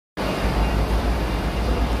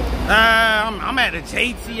I'm at the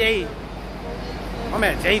JTA. I'm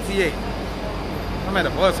at JTA. I'm at the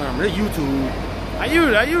bus terminal. This YouTube. I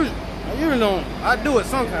usually don't. I do it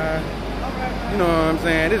sometimes. You know what I'm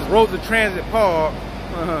saying? This is Rosa Transit Park.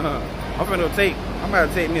 I'm about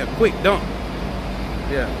to take me a quick dump.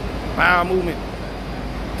 Yeah. Bowel movement.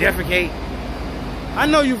 Defecate. I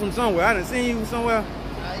know you from somewhere. I done seen you somewhere.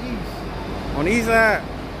 East. On the east side?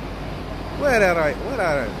 Where that right? Where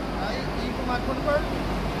that at? You from my 21st?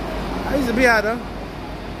 I used to be out there.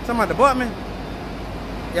 Talking about the Buttman.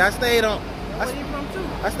 Yeah, I stayed on. Where you from too?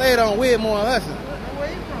 I stayed on Widmore and Hudson. Where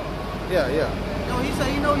you from? Yeah. No, he said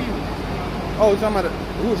he know you. Oh, you talking about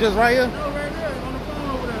who was just right here? No, right there. On the phone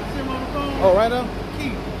over there. See him on the phone? Oh, right there?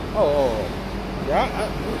 Keith. Oh. Yeah,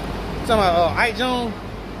 talking about Ike Jones? I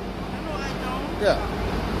know Ike Jones. Yeah.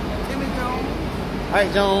 Timmy Jones.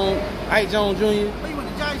 Ike Jones Jr. Where you went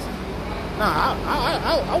to Jackson? Nah,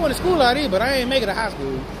 I went to school out here, but I ain't make it to high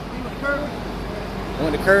school. You went to Kirby?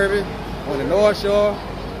 Went to Kirby, went to North Shore,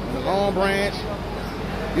 went to Long Branch,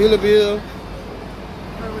 Beulah Bill.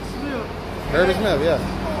 Kirby Smith, yeah.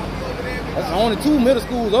 That's the only 2 middle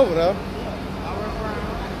schools over there.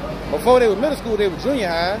 Before they were middle school, they were junior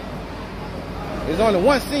high. There's only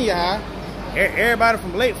 1 senior high. Everybody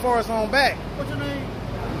from Lake Forest on back. What's your name?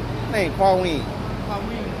 Name Pauline.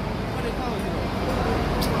 Pauline. What they call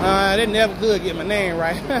you? They never could get my name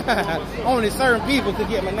right. Only certain people could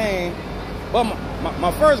get my name. But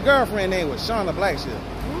my first girlfriend name was Shauna Blackshill.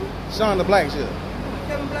 Who? Shauna Blackshill.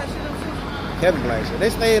 Kevin Blackshill. Kevin Blackshill. They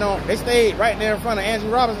stayed right there in front of Andrew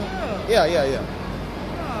Robinson. Yeah. Oh,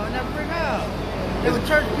 and that brick house. They were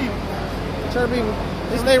church people. Church people.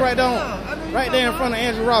 They stayed right there in front of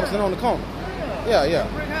Andrew Robinson on the corner. Yeah.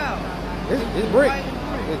 Brick house. It's brick.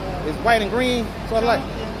 It's white and green, sort of like.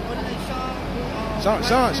 What is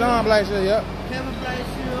it, Sean Blackshill, yeah. Kevin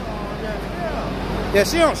Blackshill. Yeah,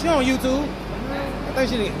 she on YouTube. I think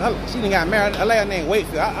she didn't got married. Her last name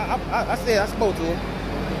Wakefield. I spoke to her.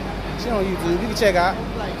 She on YouTube. You can check out.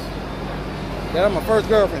 Yeah, that's my first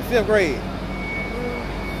girlfriend, 5th grade.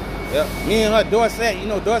 Yeah, me and her Dorset. You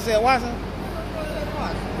know Dorset Watson?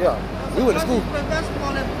 Yeah, we went to school.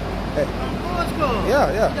 Yeah.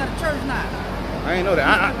 You got a church now. I ain't know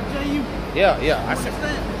that. Yeah. I said.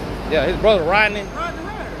 Yeah, his brother Rodney. My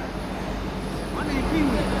name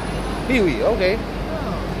Pee-wee. Pee-wee, okay.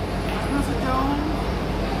 Spencer Jones.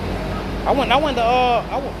 I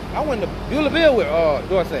went to Beulah Bill with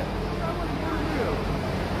Dorset.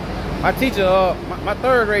 My teacher, my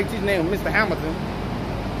 3rd grade teacher name was Mr. Hamilton.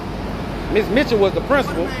 Miss Mitchell was the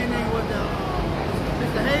principal. What name was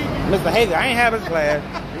Mr. Hagan? Mr. Hagan, I ain't have his class.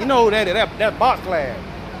 You know who that box class.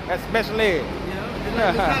 That's special ed.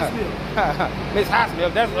 Yeah, Miss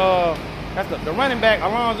Highsmith. That's the running back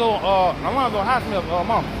Alonzo Highsmith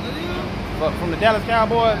mama. From the Dallas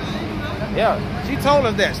Cowboys. Yeah, she told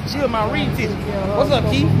us that. She was my reading teacher. What's up,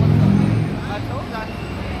 Keith? I told you.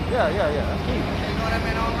 Yeah, that's Keith. I know that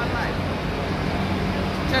man all my life.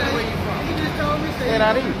 Tell me where you from. He just told me. Stayed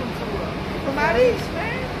out east. From out east,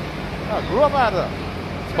 man. I grew up out there.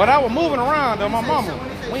 But I was moving around though, my mama.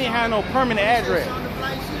 We ain't had no permanent address.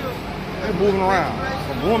 We were moving around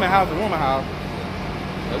from woman house to woman house.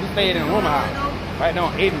 So we stayed in a woman house. Right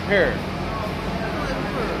down 8th and Paris.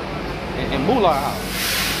 In Moolah House.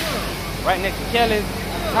 Right next to Kelly's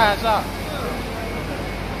Tire Shop.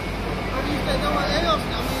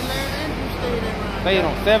 Stayed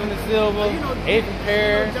on 7th and Silver, 8th and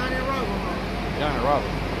Paris. Johnny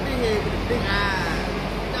Roberts. Big with the big eyes.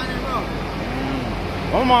 Johnny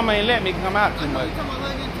Roberts. My mama ain't let me come out too much.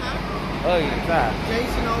 Ugly and tired.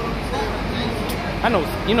 Jason all them. I know,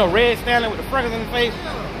 you know Red Stanley with the freckles in his face?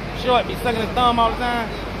 Short, be sucking his thumb all the time?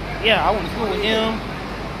 Yeah, I went to school with him.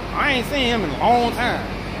 I ain't seen him in a long time.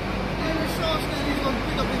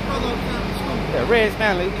 Yeah, Red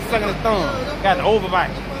Stanley, he be sucking his thumb. Got the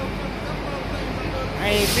overbite. I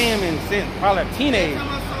ain't seen him since probably a teenager.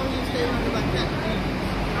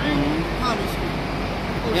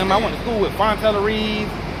 I went to school with Fontella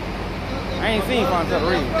Reeves. I ain't seen Fontella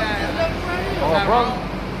Reeves. Oh, brother?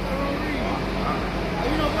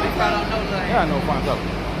 Yeah, I know Fontella.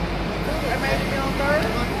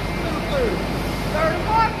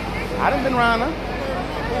 I done been around her.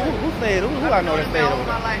 Who stayed? Who I know that stayed over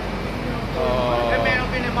there? That man done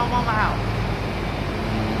been in my mama's house.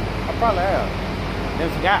 I probably have. Them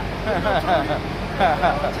forgot.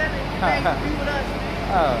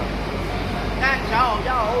 Not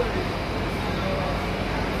y'all older than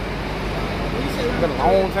It's been a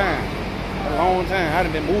long time. I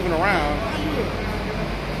done been moving around.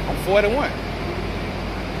 I'm 41.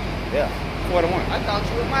 Yeah, 41. I thought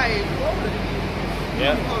you were my age. Older than you.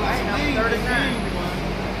 Yeah. I'm 39.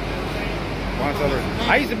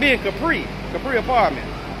 I used to be in Capri apartment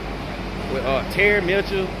with Terry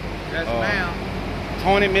Mitchell,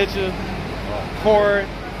 Tony Mitchell, Corey.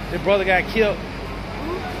 His brother got killed.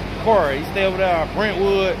 Corey, he stayed over there at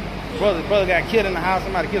Brentwood. Brother got killed in the house.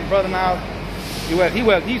 Somebody killed his brother in the house. He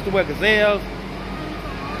used to wear gazelles.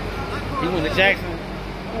 He went to Jackson.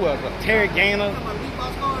 Who else? Terry Gaynor.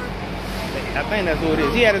 I think that's who it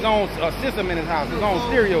is. He had his own system in his house, his own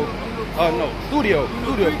stereo. Studio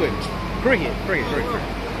equipment. Cricket.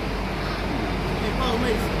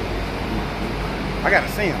 I gotta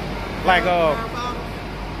see him. Like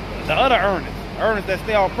the other Ernest that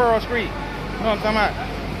stay on Pearl Street. You know what I'm talking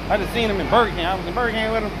about? I just seen him in Burger King. I was in Burger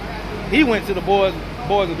King with him. He went to the Boys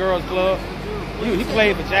and Girls Club. He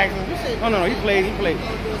played for Jackson. No, he played.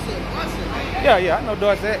 Yeah, I know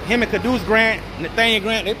Dorset. Him and Caduce Grant, Nathaniel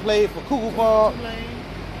Grant, they played for Cuckoo Park.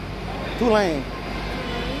 Tulane.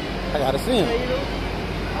 I gotta see him.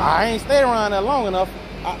 I ain't stayed around that long enough.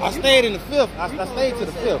 I stayed in the 5th. I stayed to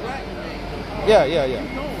the 5th.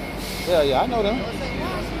 Yeah. I know them.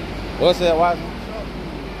 What's that, Watson?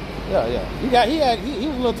 Yeah. He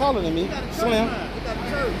was a little taller than me. Slim.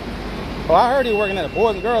 Oh, I heard he was working at a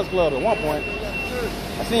Boys and Girls Club at one point.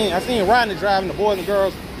 I seen Rodney driving the Boys and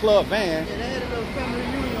Girls Club van.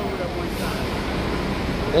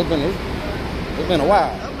 It's been a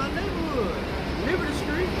while. That's my neighborhood. Liberty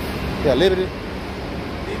Street. Yeah, Liberty. Me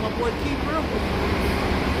and my boy Keith Ripple.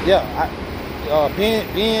 Yeah,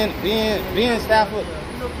 Ben Stafford,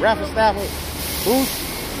 Rafa Stafford, Bruce,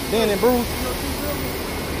 Ben and Bruce.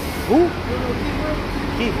 Who?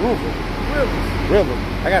 Keith Ripple.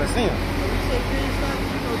 I gotta see him.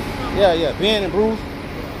 Yeah, Ben and Bruce,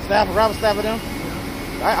 Stafford, Rafa Stafford, them.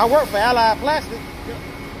 I work for Allied Plastic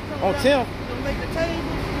on 10th. Make the table.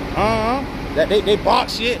 That they bought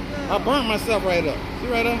shit. I burnt myself right up. See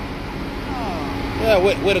right up? Yeah,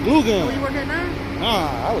 with a glue gun. Where you working now?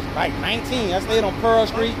 I was like 19. I stayed on Pearl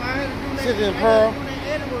Street. Sitting in Pearl.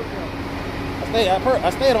 I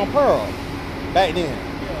stayed on Pearl back then.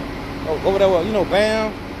 Over there, you know,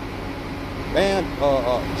 Bam,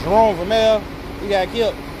 Jerome Vermel, he got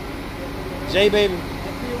killed. J Baby.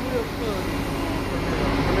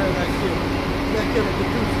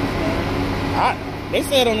 They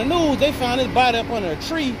said on the news they found his body up under a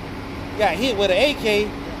tree, got hit with an AK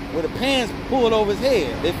with the pants pulled over his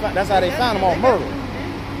head. That's how they found him on murder.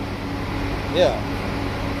 Yeah.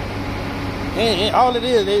 And all it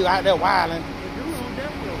is, they out there wilding.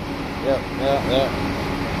 Yeah.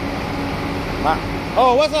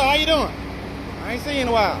 Oh, what's up? How you doing? I ain't seen you in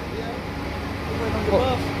a while.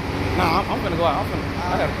 Nah, I'm gonna go out.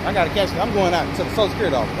 I gotta catch it. I'm going out to the Social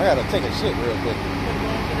Security office. I gotta take a shit real quick.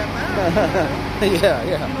 Yeah.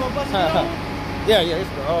 You know what bus Yeah. It's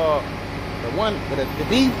the one with the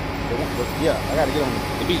B. Yeah, I gotta get on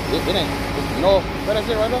the B. It ain't. It's north. What I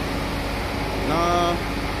said right there? Nah,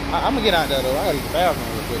 I'm gonna get out there though. I gotta use the bathroom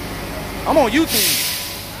real quick. I'm on YouTube.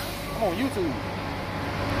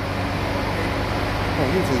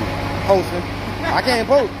 Posting. I can't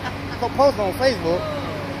post on Facebook.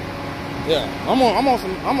 Yeah, I'm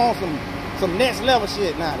on some next level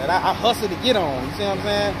shit now that I hustle to get on. You see what I'm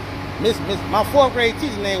saying? My 4th grade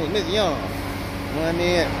teacher's name was Miss Young. You know what I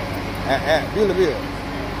mean? At Billabille.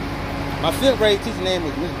 My 5th grade teacher's name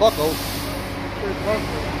was Miss Bucko.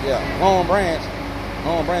 Yeah, Long Branch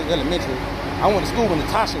Elementary. I went to school with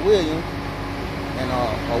Natasha Williams and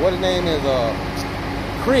what his name is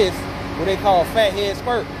Chris, what they call Fathead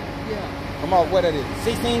Spurt. Yeah. Come off what it is,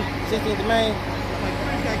 16th Main. Like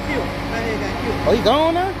Chris got killed. Fathead got killed. Oh, he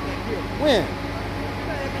gone now? When?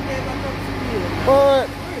 But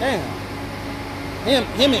damn.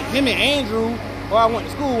 Him and Andrew. Well, I went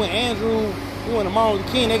to school with Andrew. He went to Martin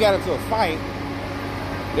Luther King. They got into a fight.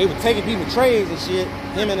 They were taking people trays and shit.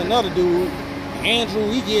 Him and another dude. Andrew,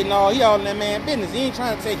 he all in that man business. He ain't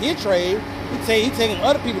trying to take his trade. He taking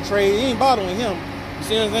other people's trade. He ain't bothering him. You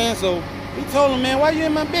see what I'm saying? So he told him, man, why you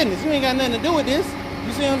in my business? You ain't got nothing to do with this.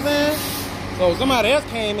 You see what I'm saying? So somebody else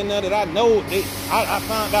came in there that I know. I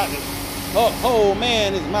found out that her old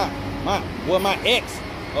man is my ex,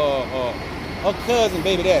 her cousin,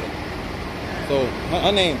 baby daddy. So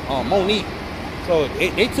her name Monique. So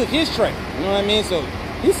they took his trade. You know what I mean? So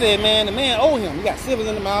he said, man, the man owe him. He got silvers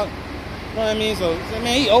in the mouth. You know what I mean? So he said,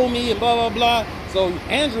 man, he owe me and blah blah blah. So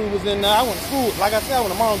Andrew was in there. I went to school, like I said, I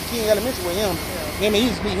went to Martin Luther King Elementary with him. Him and he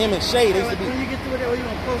used to be him and Shay. They used to be. When you get to it, you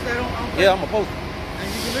gonna post that on? Yeah, I'm gonna post it. And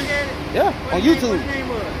you can look at it. Yeah, on YouTube. What name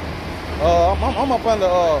was? I'm up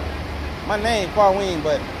under my name Quaween,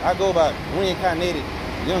 but I go by reincarnated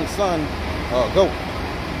young son Goat.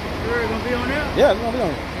 You're gonna be on there? Yeah, it's gonna be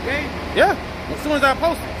on there. Okay. Yeah. As soon as I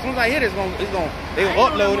post it, as soon as I hit it, they gonna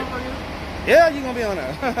upload it. Yeah, you gonna be on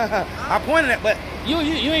there. I pointed at, but you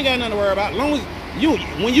ain't got nothing to worry about. As long as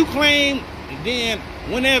when you claim, then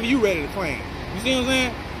whenever you ready to claim. You see what I'm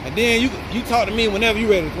saying? And then you talk to me whenever you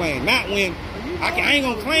ready to claim. Not when I ain't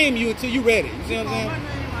gonna claim you until you ready. You see what I'm saying?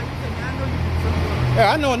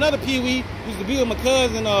 Yeah, I know another Pee Wee used to be with my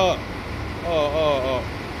cousin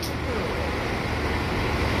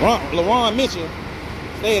LaRon Mitchell.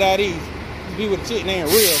 Stayed out east. Used to be with a chick named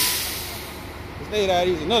Real. Stayed out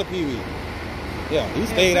east. Another Pee Wee. Yeah, he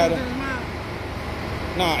stayed out there.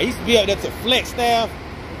 Nah, he used to be up there to flex staff.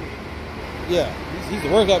 Yeah, he used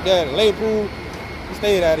to work up there at the lay pool. He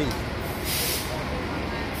stayed out east.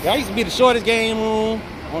 Yeah, I used to be the shortest game room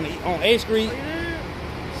on 8th Street.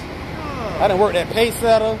 I done worked at Pace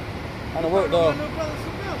Setter. I done worked I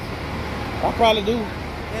probably do.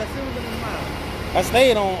 I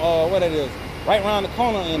stayed on what it is, right around the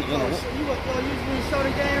corner in you used to be in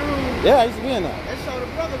shorty game room? Yeah, I used to be in there. That's shorty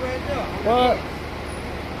brother right there. What?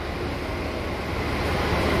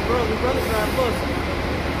 Brother drive bus.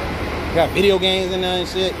 Got video games in there and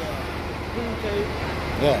shit.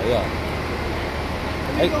 Yeah.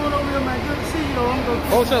 Hey, going over here, man. Good to see you, though. I'm going to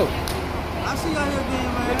Oh, sure. I'll see y'all here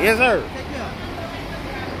again, man. Yes, sir. Take care.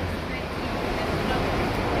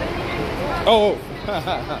 Oh.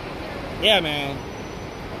 Yeah, man.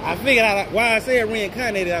 I figured out why I said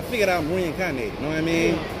reincarnated. I figured I'm reincarnated. You know what I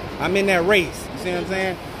mean? Yeah. I'm in that race. You see what I'm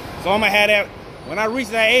saying? So I'm going to have that. When I reach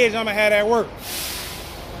that age, I'm going to have that work.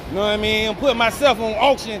 You know what I mean? I'm putting myself on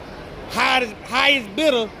auction. Highest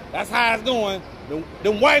bidder. That's how it's going.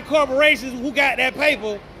 The white corporations who got that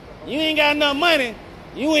paper, you ain't got enough money,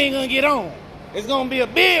 you ain't gonna get on. It's gonna be a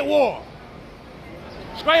bid war.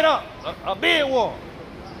 Straight up, a bid war.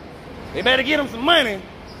 They better get them some money.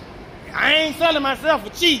 I ain't selling myself for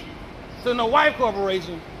cheap to no white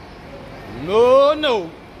corporation. No.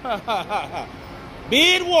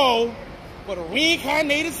 Bid war for the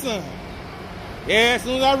reincarnated son. Yeah, as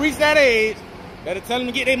soon as I reach that age, better tell them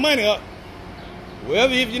to get their money up.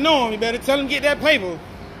 Well, if you know them, you better tell them to get that paper.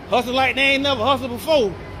 Hustle like they ain't never hustled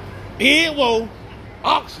before. Bid war,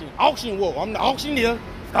 auction war. I'm the auctioneer,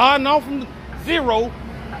 starting off from zero.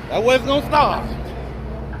 That's where it's gonna start.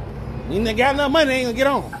 You ain't got enough money, they ain't gonna get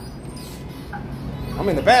on. I'm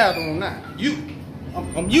in the bathroom now.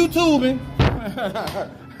 I'm YouTubing.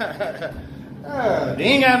 They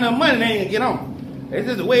ain't got enough money, they ain't gonna get on. It's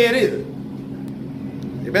just the way it is.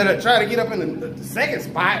 You better try to get up in the second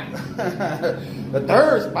spot, the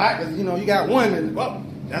third spot, because you know you got one, and well,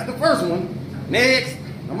 that's the first one. Next,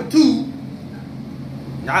 number 2.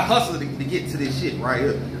 I hustled to get to this shit right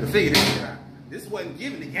here, to figure this shit out. This wasn't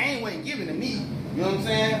given, the game wasn't given to me. You know what I'm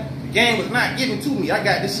saying? The game was not given to me. I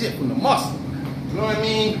got this shit from the muscle. You know what I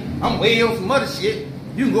mean? I'm way on some other shit.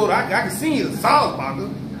 You can go to, I can send you the sauce boxer.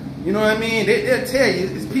 You know what I mean? They'll tell you,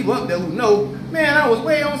 there's people up there who know, man, I was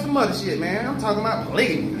way on some other shit, man. I'm talking about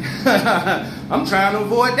polygamy. I'm trying to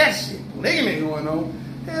avoid that shit. Polygamy going on.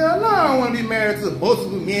 Hell no, I don't want to be married to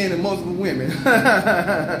multiple men and multiple women.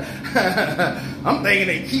 I'm thinking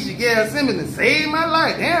that Keisha Gail Simmons done saved my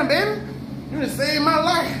life. Damn, baby. You done saved my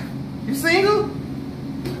life. You single?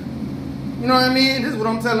 You know what I mean? This is what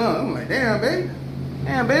I'm telling her. I'm like, damn, baby.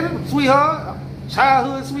 Damn, baby, sweetheart.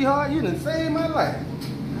 Childhood sweetheart, you done saved my life.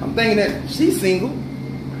 I'm thinking that she's single.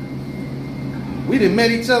 We done met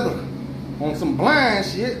each other on some blind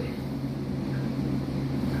shit.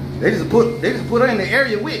 They just put her in the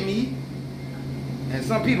area with me, and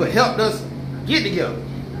some people helped us get together.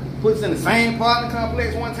 Put us in the same apartment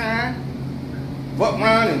complex one time. Fucked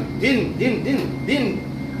around and didn't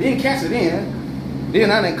catch it in. Then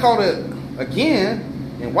I done caught it again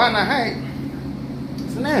in Whatnot Heights.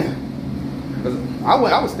 So now, cause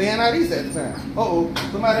I was staying out east at the time. Uh-oh,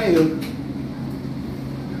 somebody in here.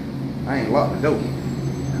 I ain't locked the door.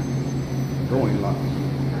 Door ain't locked.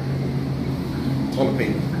 Toilet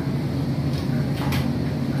paper.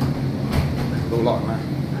 Door locked now.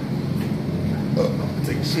 I'm gonna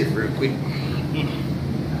take a shit real quick.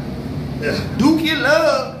 Dookie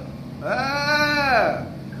love.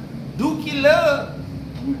 Dookie love.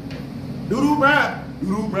 Doodoo brown.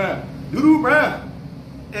 Doodoo brown. Doodoo brown.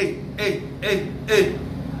 Hey.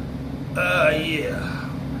 Yeah.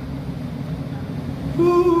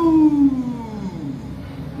 Woo.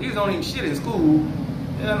 Niggas don't even shit in school.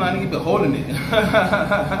 Yeah, my nigga been holding it.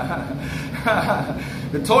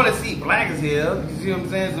 The toilet seat black as hell. You see what I'm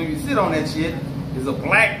saying? So you sit on that shit, there's a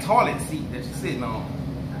black toilet seat that you're sitting on.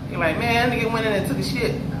 You're like, man, that nigga went in and took a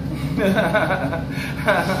shit.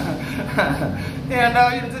 Yeah, no,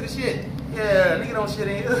 you done took a shit. Yeah, nigga don't shit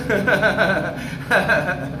in here.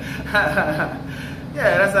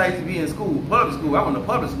 Yeah, that's how I used to be in school, public school. I went to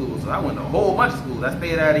public school, so I went to a whole bunch of schools. I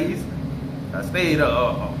stayed out east. I stayed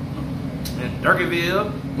in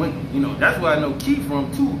Durkeeville. When, you know, that's where I know Keith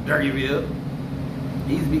from too, Durkeeville.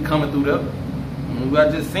 He used to be coming through there.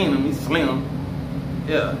 I just seen him, he's slim.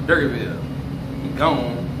 Yeah, Durkeeville. He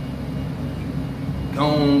gone.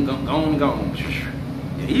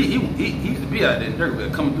 Yeah, he used to be out there in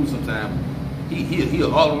Durkeeville, coming through sometime. He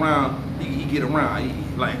all around, he get around. He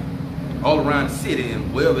like all around the city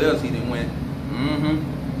and wherever else he done went.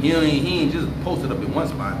 He ain't just posted up in one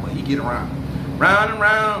spot, but he get around. Round and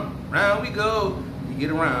round we go. He get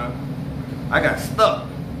around. I got stuck.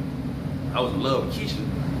 I was in love with Keisha,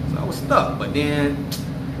 so I was stuck. But then,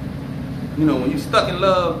 you know, when you stuck in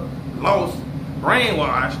love, lost,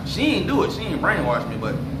 brainwashed, she ain't do it. She ain't brainwash me,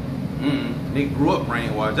 but they grew up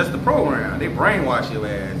brainwashed. That's the program. They brainwash your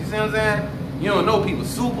ass. You see what I'm saying? You don't know people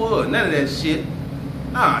super or none of that shit.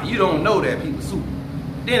 Nah, you don't know that people super.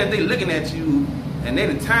 Then if they looking at you and they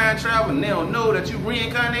the time travel and they don't know that you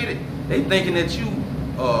reincarnated, they thinking that you,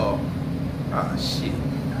 shit.